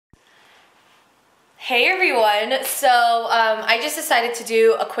Hey everyone, so I just decided to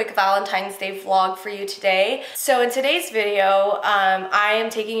do a quick Valentine's Day vlog for you today. So in today's video, I am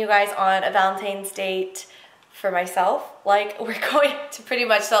taking you guys on a Valentine's date for myself. Like, we're going to pretty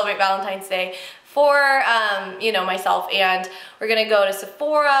much celebrate Valentine's Day for, you know, myself, and we're gonna go to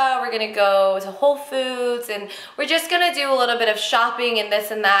Sephora, we're gonna go to Whole Foods, and we're just gonna do a little bit of shopping and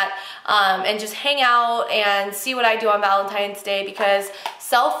this and that, and just hang out and see what I do on Valentine's Day, because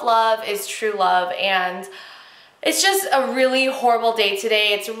self-love is true love. And it's just a really horrible day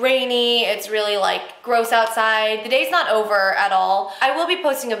today. It's rainy, it's really like gross outside. The day's not over at all. I will be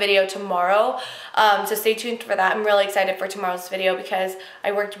posting a video tomorrow, so stay tuned for that. I'm really excited for tomorrow's video because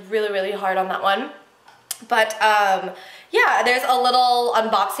I worked really hard on that one. But yeah, there's a little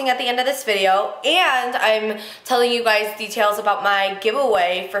unboxing at the end of this video, and I'm telling you guys details about my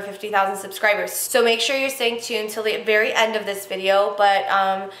giveaway for 50,000 subscribers. So make sure you're staying tuned till the very end of this video.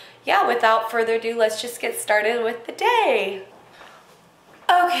 But yeah, without further ado, let's just get started with the day.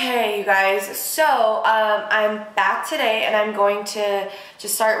 Okay, you guys, so I'm back today, and I'm going to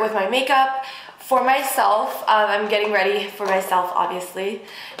just start with my makeup for myself. I'm getting ready for myself, obviously,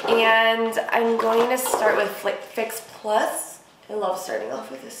 and I'm going to start with Fix Plus. I love starting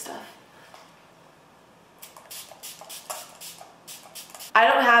off with this stuff. I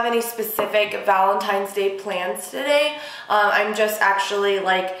don't have any specific Valentine's Day plans today. I'm just actually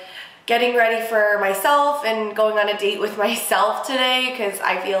like getting ready for myself and going on a date with myself today, because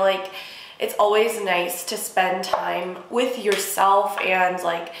I feel like it's always nice to spend time with yourself and,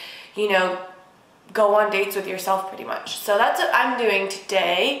 like, you know, go on dates with yourself pretty much. So that's what I'm doing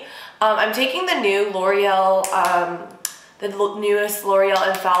today. I'm taking the new L'Oreal, the newest L'Oreal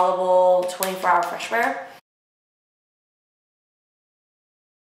Infallible 24-hour fresh wear.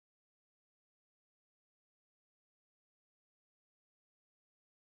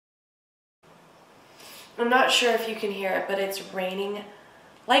 I'm not sure if you can hear it, but it's raining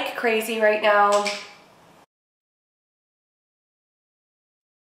like crazy right now.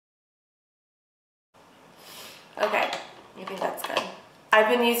 Okay, I think that's good. I've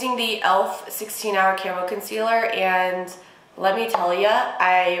been using the e.l.f. 16-hour camo concealer, and let me tell you,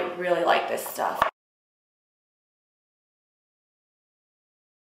 I really like this stuff.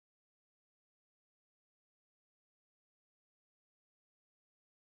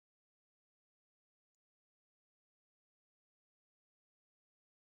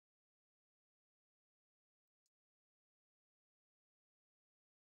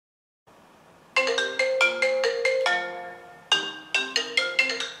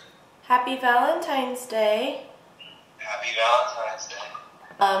 Happy Valentine's Day. Happy Valentine's Day.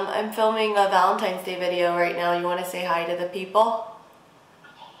 I'm filming a Valentine's Day video right now. You want to say hi to the people?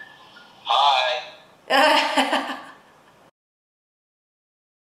 Hi.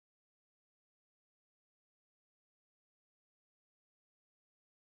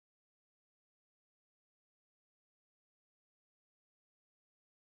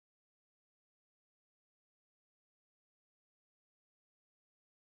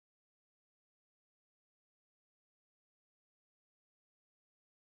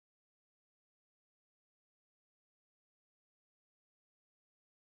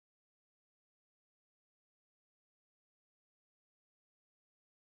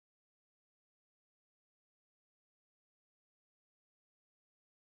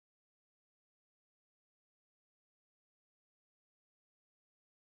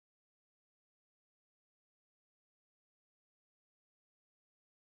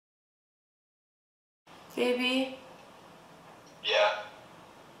 Baby? Yeah.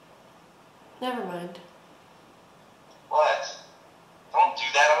 Never mind. What? Don't do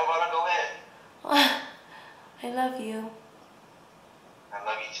that, I'm about to go in. I love you. I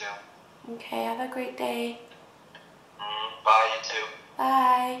love you too. Okay, have a great day. Bye, you too.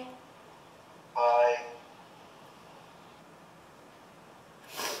 Bye. Bye.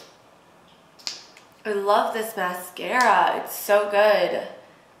 I love this mascara. It's so good.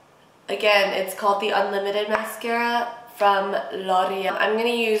 Again, it's called the Unlimited Mascara from L'Oreal. I'm going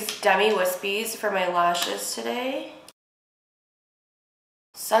to use Demi Wispies for my lashes today.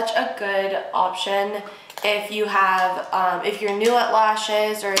 Such a good option if you have, if you're new at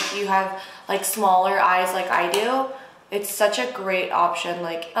lashes, or if you have like smaller eyes like I do. It's such a great option.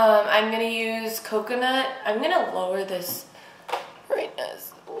 Like, I'm going to use coconut. I'm going to lower this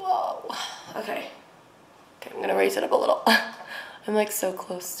brightness. Whoa. Okay. Okay, I'm going to raise it up a little. I'm like so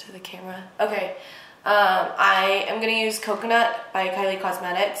close to the camera. Okay, I am gonna use Coconut by Kylie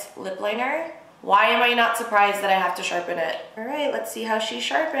Cosmetics lip liner. Why am I not surprised that I have to sharpen it? All right, let's see how she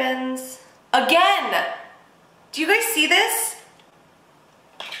sharpens. Again! Do you guys see this?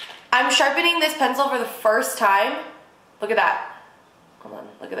 I I'm sharpening this pencil for the first time. Look at that. Hold on,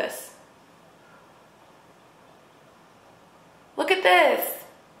 look at this. Look at this.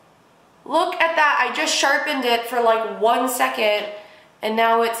 Look at that. I just sharpened it for like 1 second and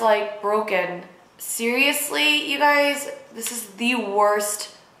now it's like broken. Seriously, you guys, this is the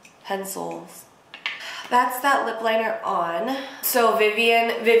worst pencils. That's that lip liner on. So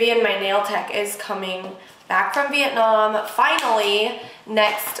Vivian, my nail tech, is coming back from Vietnam finally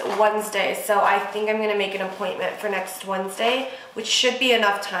next Wednesday. So I think I'm gonna make an appointment for next Wednesday, which should be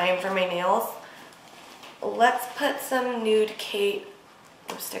enough time for my nails. Let's put some Nude Kate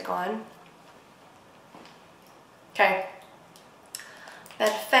lipstick on. Okay.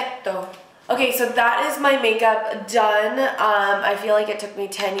 Perfecto. Okay, so that is my makeup done. I feel like it took me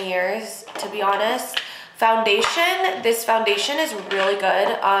 10 years, to be honest. Foundation, this foundation is really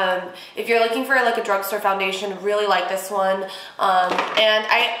good. If you're looking for like a drugstore foundation, really like this one. And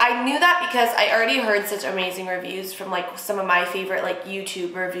I knew that because I already heard such amazing reviews from like some of my favorite like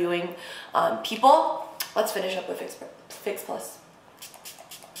YouTube reviewing people. Let's finish up with Fix Plus.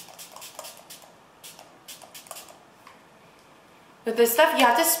 With this stuff, you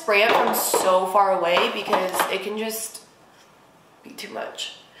have to spray it from so far away because it can just be too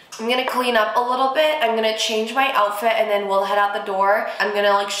much. I'm gonna clean up a little bit. I'm gonna change my outfit and then we'll head out the door. I'm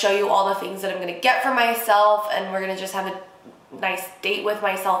gonna like show you all the things that I'm gonna get for myself and we're gonna just have a nice date with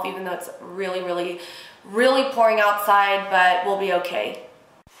myself even though it's really, really, really pouring outside, but we'll be okay.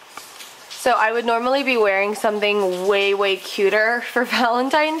 So I would normally be wearing something way, way cuter for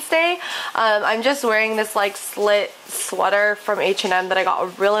Valentine's Day. I'm just wearing this like slit sweater from H&M that I got a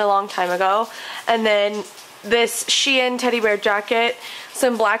really long time ago. And then this Shein teddy bear jacket,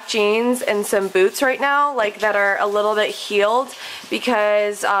 some black jeans, and some boots right now, like that are a little bit heeled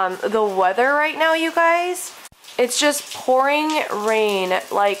because the weather right now, you guys, it's just pouring rain.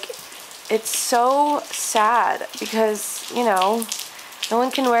 Like, it's so sad because, you know, no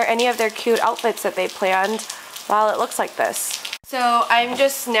one can wear any of their cute outfits that they planned while it looks like this. So I'm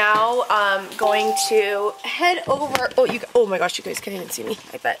just now going to head over. Oh my gosh, you guys can't even see me,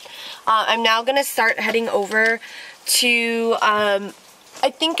 I bet. I'm now gonna start heading over to, I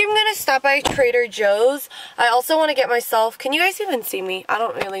think I'm gonna stop by Trader Joe's. I also wanna get myself, can you guys even see me? I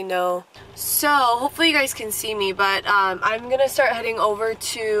don't really know. So hopefully you guys can see me, but I'm gonna start heading over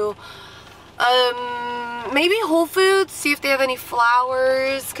to maybe Whole Foods, see if they have any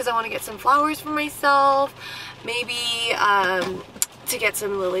flowers, because I want to get some flowers for myself. Maybe to get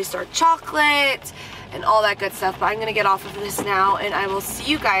some Lily's dark chocolate and all that good stuff. But I'm going to get off of this now and I will see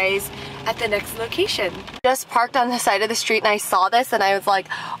you guys at the next location. Just parked on the side of the street and I saw this and I was like,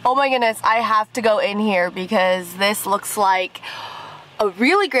 oh my goodness, I have to go in here because this looks like a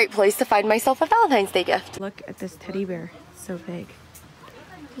really great place to find myself a Valentine's Day gift. Look at this teddy bear, it's so big.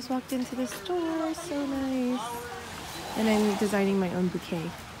 Just walked into the store, so nice. And I'm designing my own bouquet.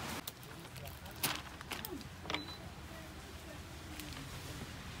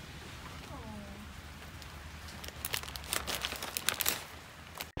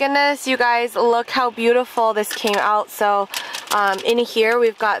 Goodness, you guys, look how beautiful this came out. So in here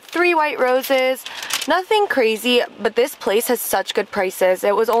we've got 3 white roses. Nothing crazy, but this place has such good prices.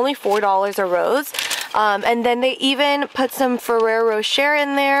 It was only $4 a rose. And then they even put some Ferrero Rocher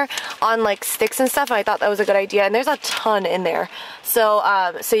in there on like sticks and stuff. And I thought that was a good idea. And there's a ton in there. So,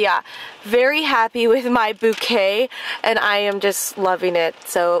 so yeah, very happy with my bouquet and I am just loving it.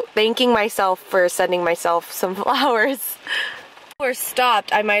 So thanking myself for sending myself some flowers. We're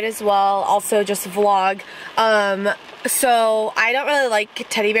stopped, I might as well also just vlog. So I don't really like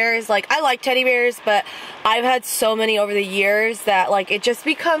teddy bears. Like, I like teddy bears, but I've had so many over the years that like it just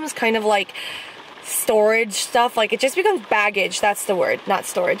becomes kind of like storage stuff. Like, it just becomes baggage. That's the word, not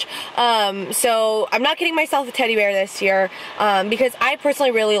storage. So I'm not getting myself a teddy bear this year because I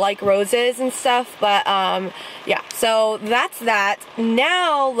personally really like roses and stuff. But yeah, so that's that.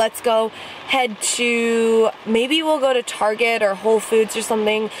 Now let's go head to, maybe we'll go to Target or Whole Foods or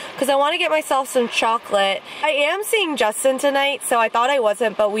something because I want to get myself some chocolate. I am seeing Justin tonight, so I thought I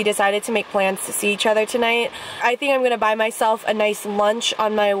wasn't, but we decided to make plans to see each other tonight. I think I'm gonna buy myself a nice lunch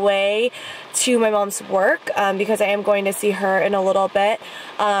on my way to my mom's work because I am going to see her in a little bit.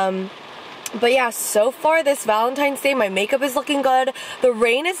 But yeah, so far this Valentine's Day, my makeup is looking good. The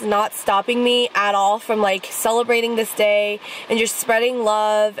rain is not stopping me at all from like celebrating this day and just spreading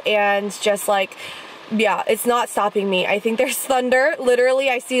love and just like, yeah, it's not stopping me. I think there's thunder. Literally,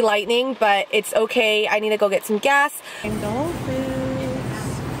 I see lightning, but it's okay. I need to go get some gas.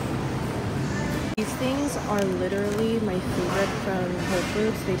 These things are literally my favorite from Whole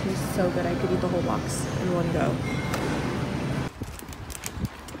Foods. They taste so good. I could eat the whole box in one go.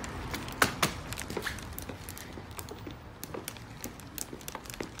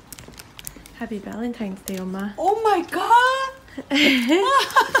 Happy Valentine's Day, Oma. Oh my god!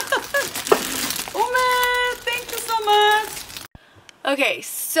 Oh man, thank you so much. Okay,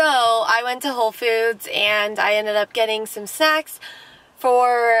 so I went to Whole Foods and I ended up getting some snacks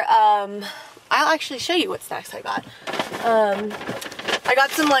for, I'll actually show you what snacks I got. I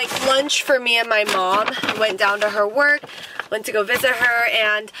got some like lunch for me and my mom. I went down to her work, went to go visit her,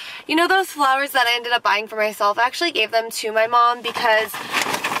 and you know those flowers that I ended up buying for myself, I actually gave them to my mom because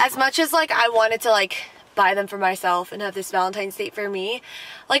as much as like I wanted to like buy them for myself and have this Valentine's date for me,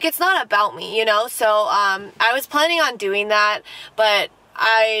 like it's not about me, you know? So I was planning on doing that, but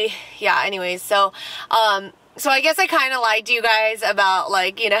anyways, so I guess I kind of lied to you guys about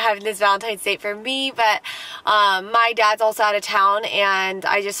like, you know, having this Valentine's date for me, but my dad's also out of town and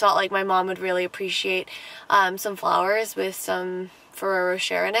I just felt like my mom would really appreciate some flowers with some Ferrero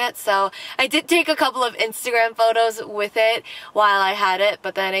Rocher in it. So I did take a couple of Instagram photos with it while I had it,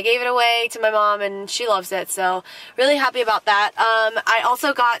 but then I gave it away to my mom and she loves it, so really happy about that. I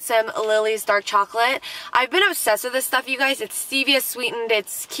also got some Lily's dark chocolate. I've been obsessed with this stuff, you guys. It's stevia sweetened,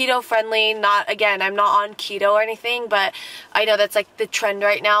 it's keto friendly. Again, I'm not on keto or anything, but I know that's like the trend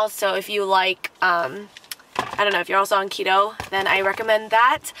right now, so if you like, I don't know, if you're also on keto, then I recommend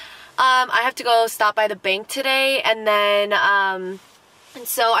that. I have to go stop by the bank today, and then and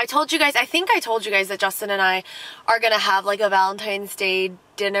so I told you guys, I think I told you guys that Justin and I are gonna have like a Valentine's Day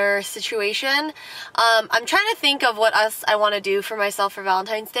dinner situation. I'm trying to think of what else I want to do for myself for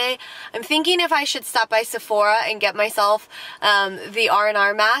Valentine's Day. I'm thinking if I should stop by Sephora and get myself the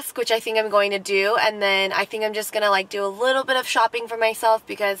R&R mask, which I think I'm going to do, and then I think I'm just gonna like do a little bit of shopping for myself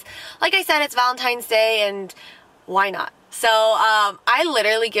because like I said, it's Valentine's Day and why not? So I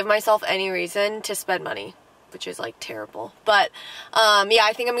literally give myself any reason to spend money, which is like terrible. But yeah,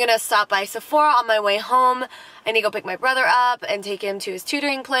 I think I'm gonna stop by Sephora on my way home. I need to go pick my brother up and take him to his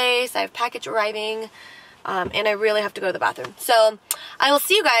tutoring place. I have package arriving, and I really have to go to the bathroom. So I will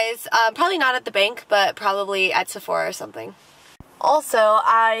see you guys, probably not at the bank, but probably at Sephora or something. Also,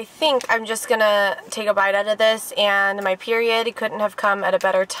 I think I'm just gonna take a bite out of this, and my period couldn't have come at a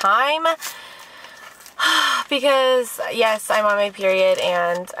better time. Because, yes, I'm on my period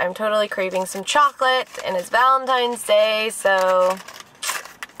and I'm totally craving some chocolate and it's Valentine's Day, so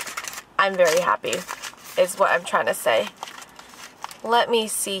I'm very happy is what I'm trying to say. Let me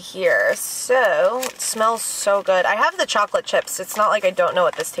see here. So, it smells so good. I have the chocolate chips. It's not like I don't know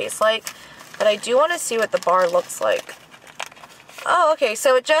what this tastes like, but I do want to see what the bar looks like. Oh, okay,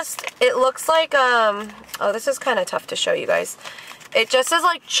 so it looks like, oh, this is kind of tough to show you guys. It just says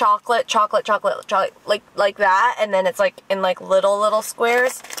like chocolate, like that, and then it's like in like little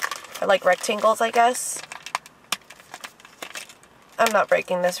squares, or like rectangles, I guess. I'm not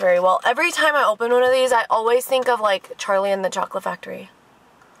breaking this very well. Every time I open one of these, I always think of like Charlie and the Chocolate Factory.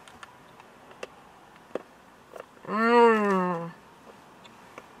 Mmm.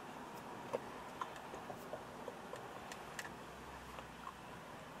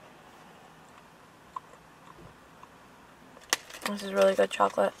 This is really good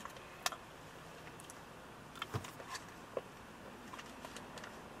chocolate.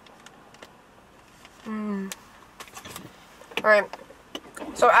 Alright,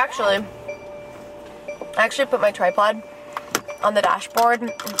 so I actually put my tripod on the dashboard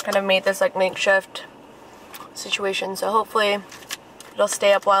and kind of made this like makeshift situation, so hopefully it'll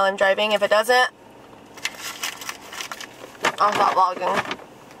stay up while I'm driving. If it doesn't, I'll stop vlogging.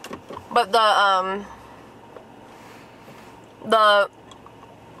 But the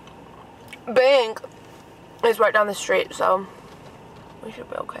bank is right down the street, so we should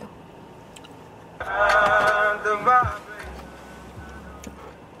be okay. Oh,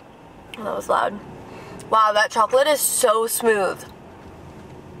 that was loud. Wow, that chocolate is so smooth.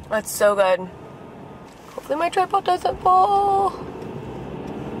 That's so good. Hopefully my tripod doesn't fall.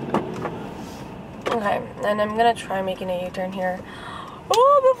 Okay, and I'm gonna try making a U-turn here.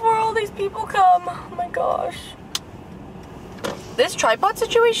 Oh, before all these people come. Oh my gosh. This tripod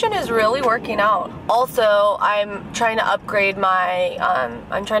situation is really working out. Also, I'm trying to upgrade my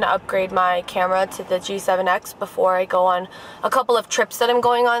camera to the G7X before I go on a couple of trips that I'm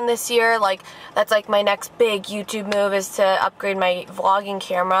going on this year. Like, that's like my next big YouTube move, is to upgrade my vlogging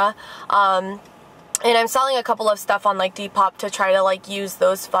camera. And I'm selling a couple of stuff on like Depop to try to like use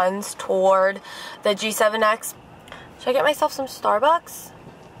those funds toward the G7X. Should I get myself some Starbucks?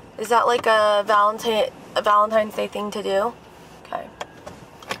 Is that like a Valentine's Day thing to do? Okay.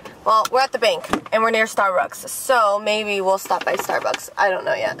 Well, we're at the bank and we're near Starbucks, so maybe we'll stop by Starbucks. I don't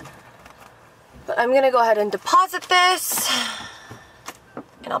know yet. But I'm gonna go ahead and deposit this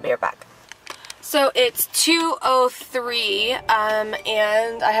and I'll be right back. So it's 2:03,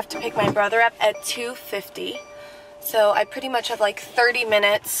 and I have to pick my brother up at 2:50. So I pretty much have like 30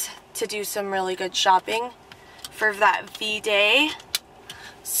 minutes to do some really good shopping for that V-Day.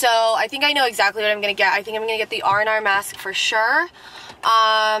 So I think I know exactly what I'm gonna get. I think I'm gonna get the R&R mask for sure,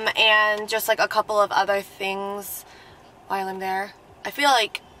 and just like a couple of other things while I'm there. I feel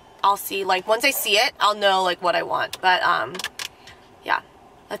like I'll see, like once I see it, I'll know like what I want. But yeah,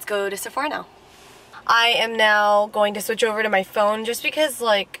 let's go to Sephora now. I am now going to switch over to my phone just because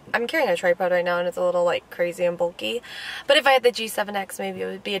like I'm carrying a tripod right now and it's a little like crazy and bulky. But if I had the G7X, maybe it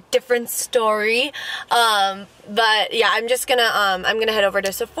would be a different story. But yeah, I'm just gonna I'm gonna head over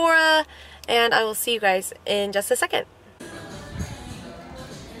to Sephora and I will see you guys in just a second.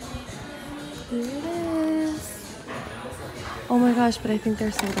 Here it is. Oh my gosh, but I think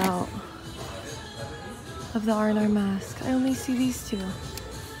they're sold out of the R&R mask. I only see these two.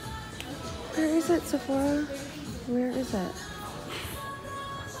 Where is it, Sephora? Where is it?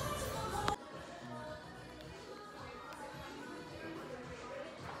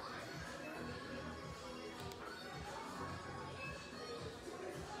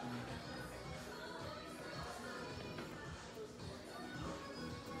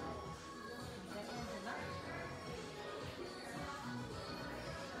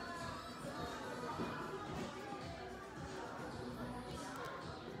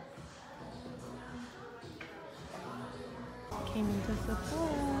 Came into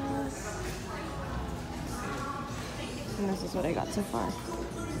Sephora. And this is what I got so far.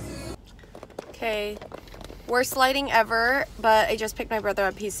 Okay, worst lighting ever, but I just picked my brother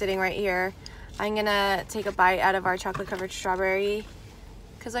up. He's sitting right here. I'm gonna take a bite out of our chocolate covered strawberry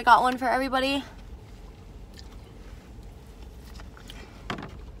because I got one for everybody.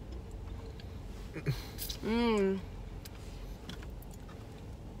 Mmm.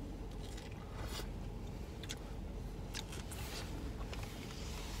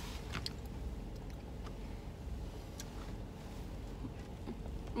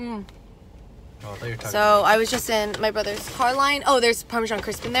 Oh, so I was just in my brother's car line. Oh, there's Parmesan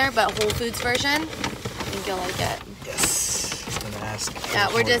crisp in there, but Whole Foods version. I think you'll like it. Yes. I was gonna ask.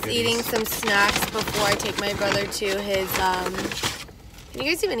 Yeah, we're just eating some snacks before I take my brother to his can you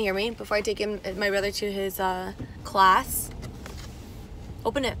guys even hear me? Before I take my brother to his class.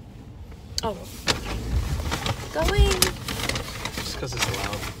 Open it. Oh. Going. Just because it's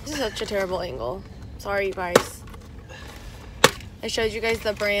loud. This is such a terrible angle. Sorry, you guys. I showed you guys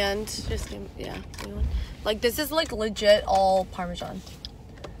the brand. Just yeah. Like this is like legit all Parmesan.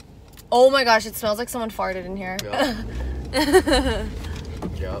 Oh my gosh, it smells like someone farted in here. Yep.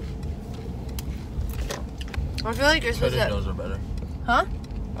 Yep. I feel like you're supposed to. Trader Joe's are better. Huh?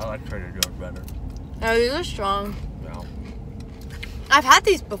 I like Trader Joe's better. Oh, these are strong. Yeah. I've had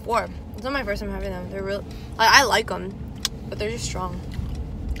these before. It's not my first time having them. They're real. I like them, but they're just strong.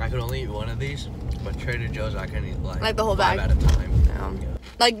 I could only eat one of these, but Trader Joe's I can eat like the whole bag 5 at a time. Yeah.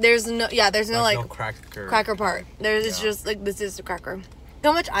 Like there's no like no cracker part. There's it's just like this is the cracker. Look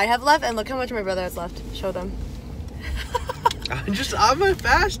how much I have left and look how much my brother has left. Show them. I'm a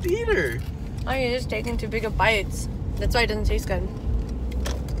fast eater. Oh, you're just taking too big of bites. That's why it doesn't taste good.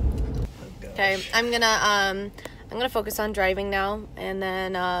 Okay, I'm gonna focus on driving now, and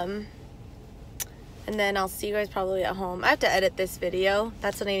then I'll see you guys probably at home. I have to edit this video.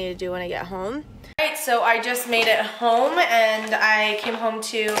 That's what I need to do when I get home. Alright, so I just made it home, and I came home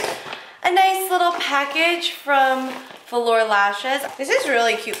to a nice little package from Velour Lashes. This is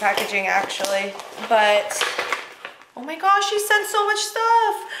really cute packaging actually, but oh my gosh, she sent so much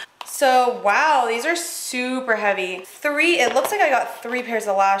stuff. So wow, these are super heavy. It looks like I got 3 pairs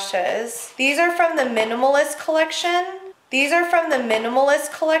of lashes. These are from the Minimalist collection.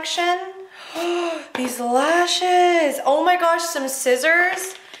 These lashes. Oh my gosh, some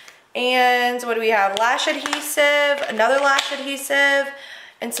scissors. And what do we have? Lash adhesive, another lash adhesive,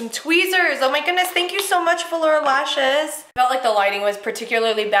 and some tweezers. Oh my goodness, thank you so much, Velour Lashes. I felt like the lighting was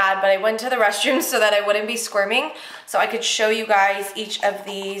particularly bad, but I went to the restroom so that I wouldn't be squirming, so I could show you guys each of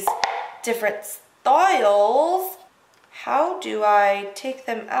these different styles. How do I take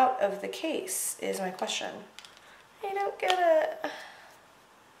them out of the case is my question. I don't get it.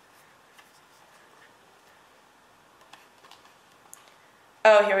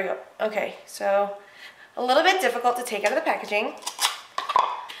 Oh, here we go. Okay, so a little bit difficult to take out of the packaging.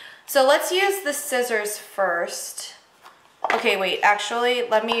 So let's use the scissors first. Okay, wait, actually,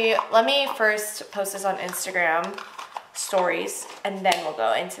 let me first post this on Instagram stories, and then we'll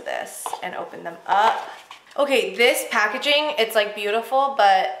go into this and open them up. Okay, this packaging, it's like beautiful,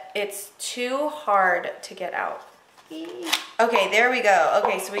 but it's too hard to get out. Okay, there we go.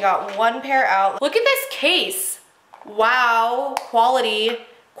 Okay, so we got one pair out. Look at this case. Wow, quality.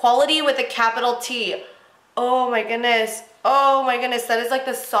 Quality with a capital T. Oh my goodness. Oh my goodness, that is like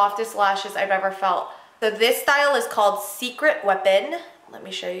the softest lashes I've ever felt. So this style is called Secret Weapon. Let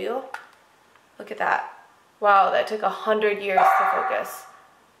me show you. Look at that. Wow, that took 100 years to focus.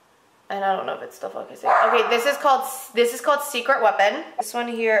 And I don't know if it's still focusing. Okay, this is called Secret Weapon. This one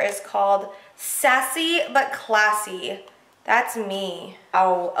here is called Sassy but Classy. That's me.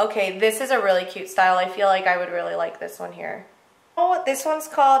 Oh, okay, this is a really cute style. I feel like I would really like this one here. Oh, this one's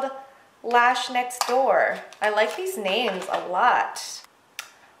called Lash Next Door. I like these names a lot.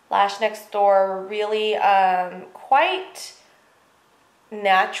 Lash Next Door, really quite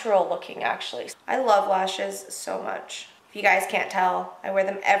natural looking actually. I love lashes so much. If you guys can't tell, I wear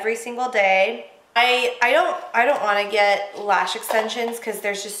them every single day. I don't want to get lash extensions because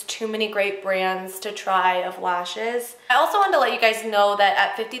there's just too many great brands to try of lashes. I also wanted to let you guys know that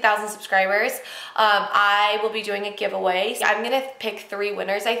at 50,000 subscribers, I will be doing a giveaway. I'm gonna pick 3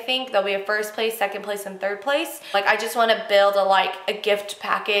 winners, I think. There'll be a first place, second place, and third place. Like, I just want to build a gift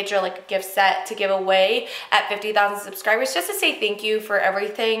package or like a gift set to give away at 50,000 subscribers just to say thank you for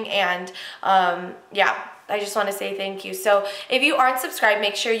everything. And yeah, I just want to say thank you. So if you aren't subscribed,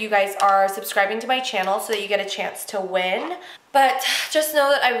 make sure you guys are subscribing to my channel so that you get a chance to win. But just know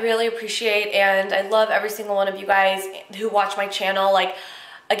that I really appreciate and I love every single one of you guys who watch my channel. Like,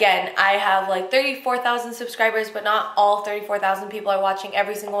 again, I have like 34,000 subscribers, but not all 34,000 people are watching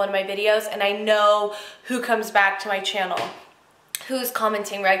every single one of my videos. And I know who comes back to my channel, who's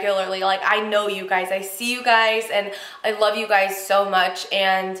commenting regularly. Like, I know you guys, I see you guys, and I love you guys so much.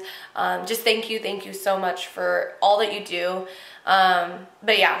 And just thank you so much for all that you do.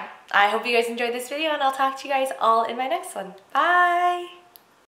 But yeah, I hope you guys enjoyed this video, and I'll talk to you guys all in my next one. Bye.